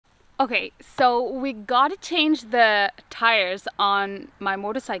Okay, so we gotta change the tires on my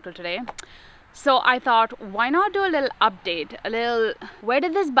motorcycle today. So I thought, why not do a little update, a little, where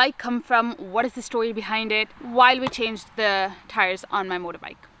did this bike come from, what is the story behind it, while we changed the tires on my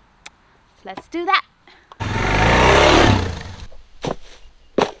motorbike. Let's do that.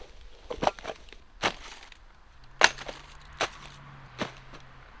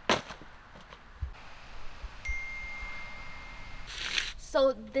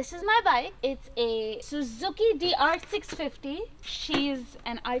 So this is my bike. It's a Suzuki DR650. She's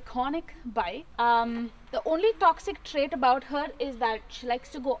an iconic bike. The only toxic trait about her is that she likes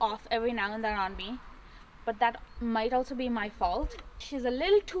to go off every now and then on me. But that might also be my fault. She's a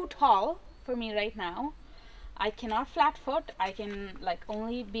little too tall for me right now. I cannot flat foot. I can like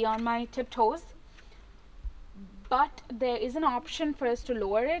only be on my tiptoes. But there is an option for us to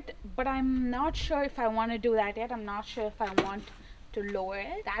lower it. But I'm not sure if I want to do that yet. I'm not sure if I want to lower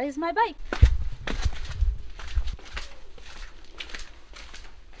it. That is my bike.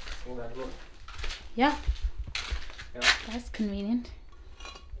 Yeah. That's convenient.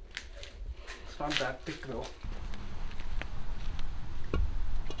 It's not that thick though.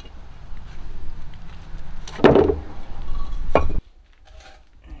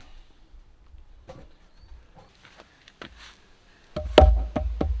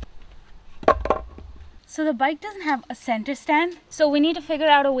 So the bike doesn't have a center stand, so we need to figure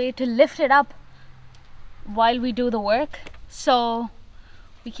out a way to lift it up while we do the work. So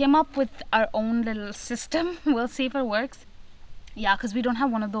we came up with our own little system. We'll see if it works. Yeah, because we don't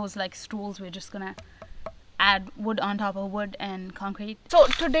have one of those like stools. We're just gonna add wood on top of wood and concrete. So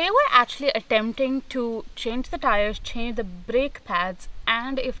today we're actually attempting to change the tires, change the brake pads,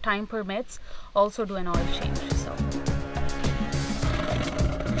 and if time permits, also do an oil change. So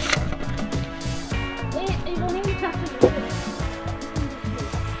you don't even have to do it.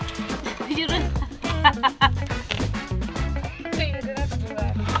 You don't. You didn't have to do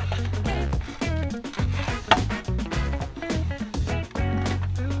that.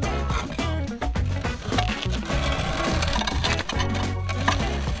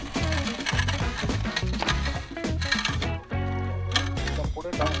 So put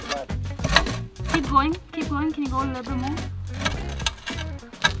it down flat. Keep going, keep going. Can you go a little bit more?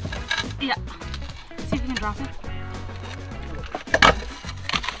 Yeah. See if you can drop it.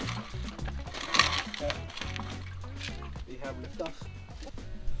 We have lift off.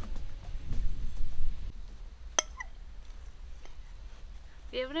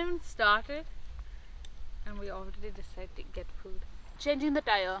 We haven't even started and we already decided to get food. Changing the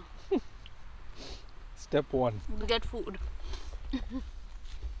tire. Step 1. We get food.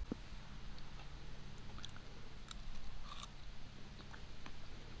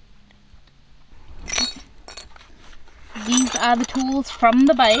 These are the tools from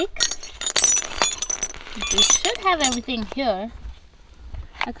the bike. We should have everything here.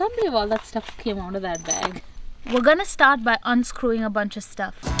 I can't believe all that stuff came out of that bag. We're gonna start by unscrewing a bunch of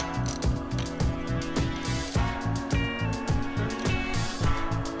stuff. Let's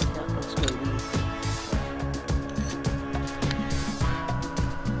do these.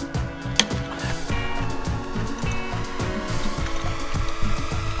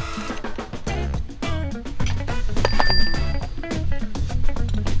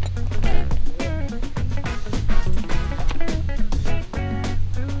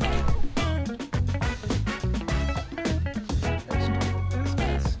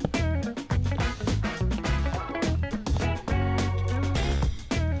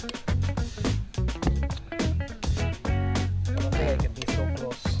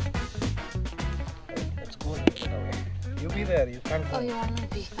 There, you can't go. Oh, you want me to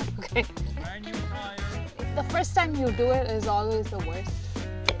be? Okay. The first time you do it is always the worst.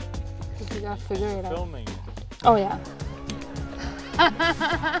 Because you gotta figure it out. Filming. Oh, yeah.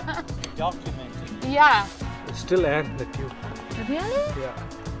 Documenting. Yeah. It's still air in the tube. Really? Yeah.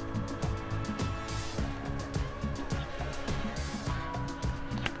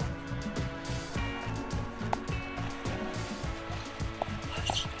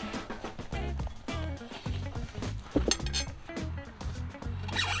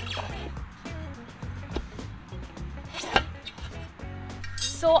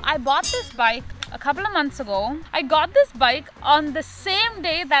 So I bought this bike a couple of months ago. I got this bike on the same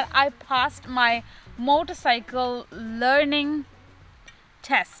day that I passed my motorcycle learning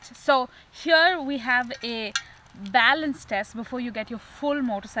test. So here we have a balance test before you get your full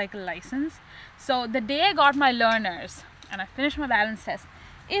motorcycle license. So the day I got my learners and I finished my balance test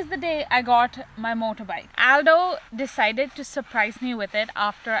is the day I got my motorbike. Aldo decided to surprise me with it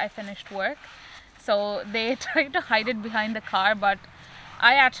after I finished work. So they tried to hide it behind the car, but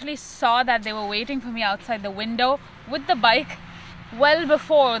I actually saw that they were waiting for me outside the window with the bike well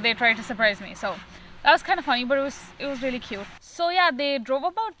before they tried to surprise me. So that was kind of funny, but it was really cute. So yeah, they drove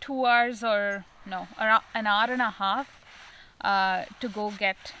about 2 hours, or no, around an hour and a half to go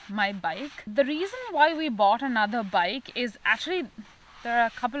get my bike. The reason why we bought another bike is actually, there are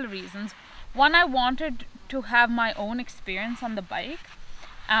a couple of reasons. One, I wanted to have my own experience on the bike,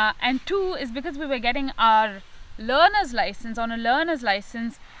 and two is because we were getting our learner's license. On a learner's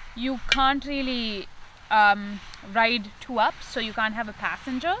license, you can't really ride 2 up, so you can't have a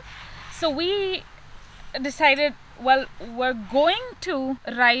passenger. So we decided, well, we're going to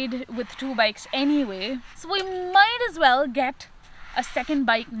ride with 2 bikes anyway, so we might as well get a second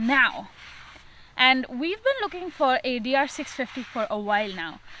bike now. And we've been looking for a DR650 for a while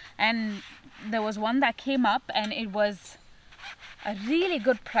now, and there was one that came up and it was a really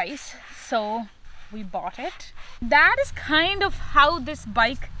good price, so we bought it. That is kind of how this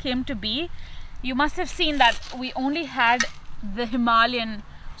bike came to be. You must have seen that we only had the Himalayan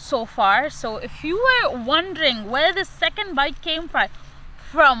so far. So if you were wondering where the second bike came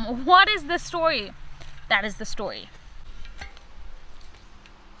from, what is the story? That is the story.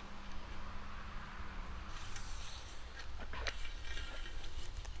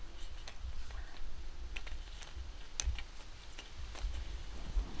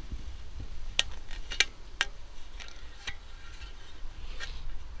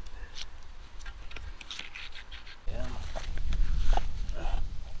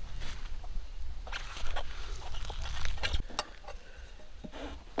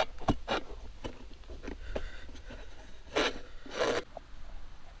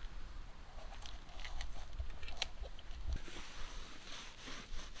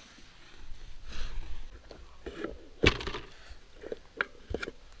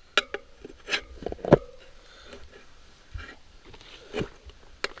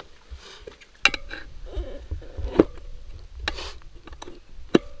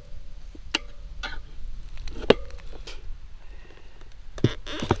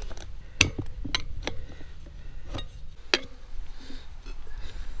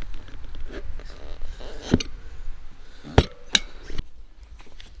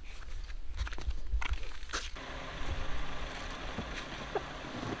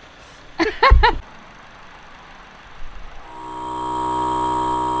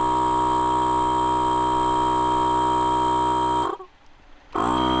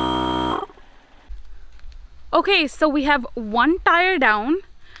 Okay, so we have one tire down.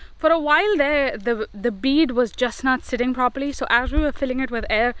 For a while there, the bead was just not sitting properly. So as we were filling it with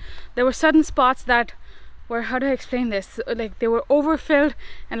air, there were certain spots that were, how do I explain this? Like they were overfilled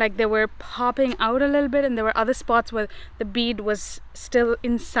and like they were popping out a little bit, and there were other spots where the bead was still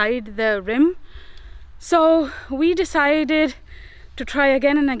inside the rim. So we decided to try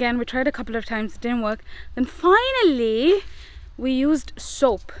again and again. We tried a couple of times, it didn't work. Then finally we used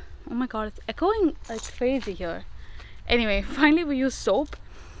soap. Oh my god, it's echoing like crazy here. Anyway, finally we used soap.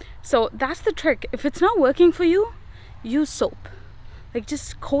 So that's the trick. If it's not working for you, use soap. Like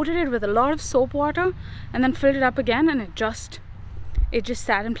just coated it with a lot of soap water and then filled it up again, and it just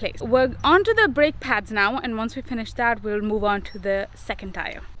sat in place. We're onto the brake pads now, and once we finish that, we'll move on to the second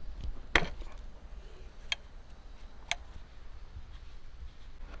tire.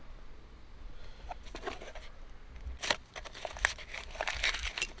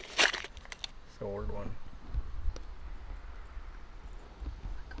 The old one.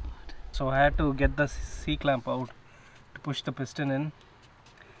 So I had to get the C-clamp out to push the piston in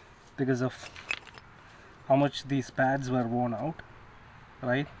because of how much these pads were worn out,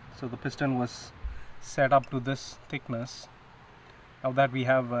 right? So the piston was set up to this thickness. Now that we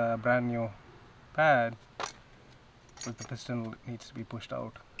have a brand new pad, but the piston needs to be pushed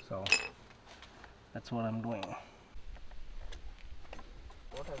out, so that's what I'm doing.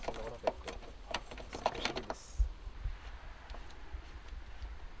 What has a lot of echo? Especially this.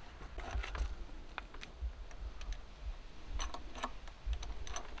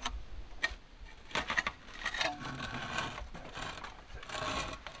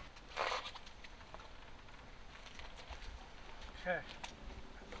 Okay.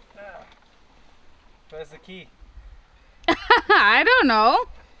 Now, where's the key? I don't know.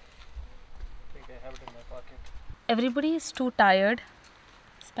 I think I have it in my pocket. Everybody is too tired,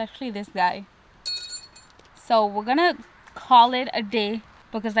 especially this guy. So we're gonna call it a day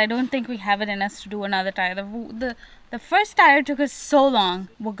because I don't think we have it in us to do another tire. The first tire took us so long.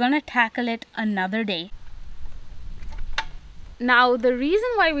 We're gonna tackle it another day. Now the reason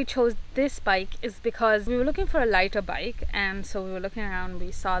why we chose this bike is because we were looking for a lighter bike, and so we were looking around,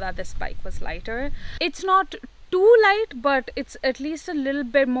 we saw that this bike was lighter. It's not too light, but it's at least a little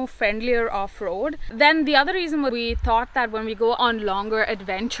bit more friendlier off-road. Then the other reason we thought that when we go on longer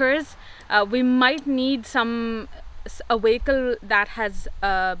adventures, we might need a vehicle that has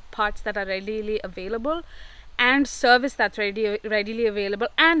parts that are readily available, and service that's readily available,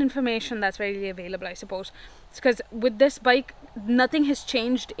 and information that's readily available, I suppose. Because with this bike, nothing has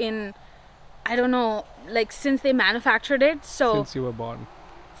changed in, I don't know, like since they manufactured it. So since you were born.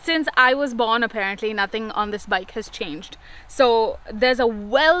 Since I was born, apparently nothing on this bike has changed. So there's a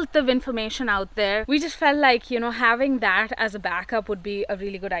wealth of information out there. We just felt like, you know, having that as a backup would be a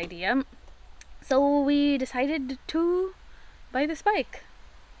really good idea. So we decided to buy this bike.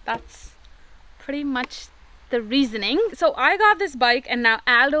 That's pretty much the reasoning. So I got this bike, and now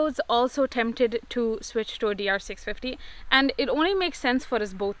Aldo's also tempted to switch to a DR650, and it only makes sense for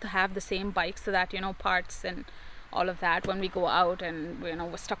us both to have the same bike, so that, you know, parts and all of that when we go out and, you know,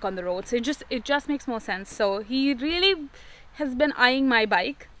 we're stuck on the road. So it just makes more sense. So he really has been eyeing my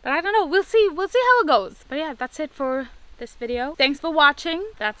bike, but I don't know, we'll see how it goes. But yeah, that's it for this video. Thanks for watching.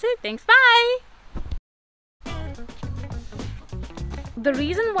 That's it. Thanks. Bye. The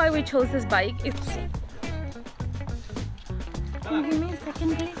reason why we chose this bike is... Can you give me a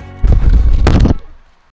second, please?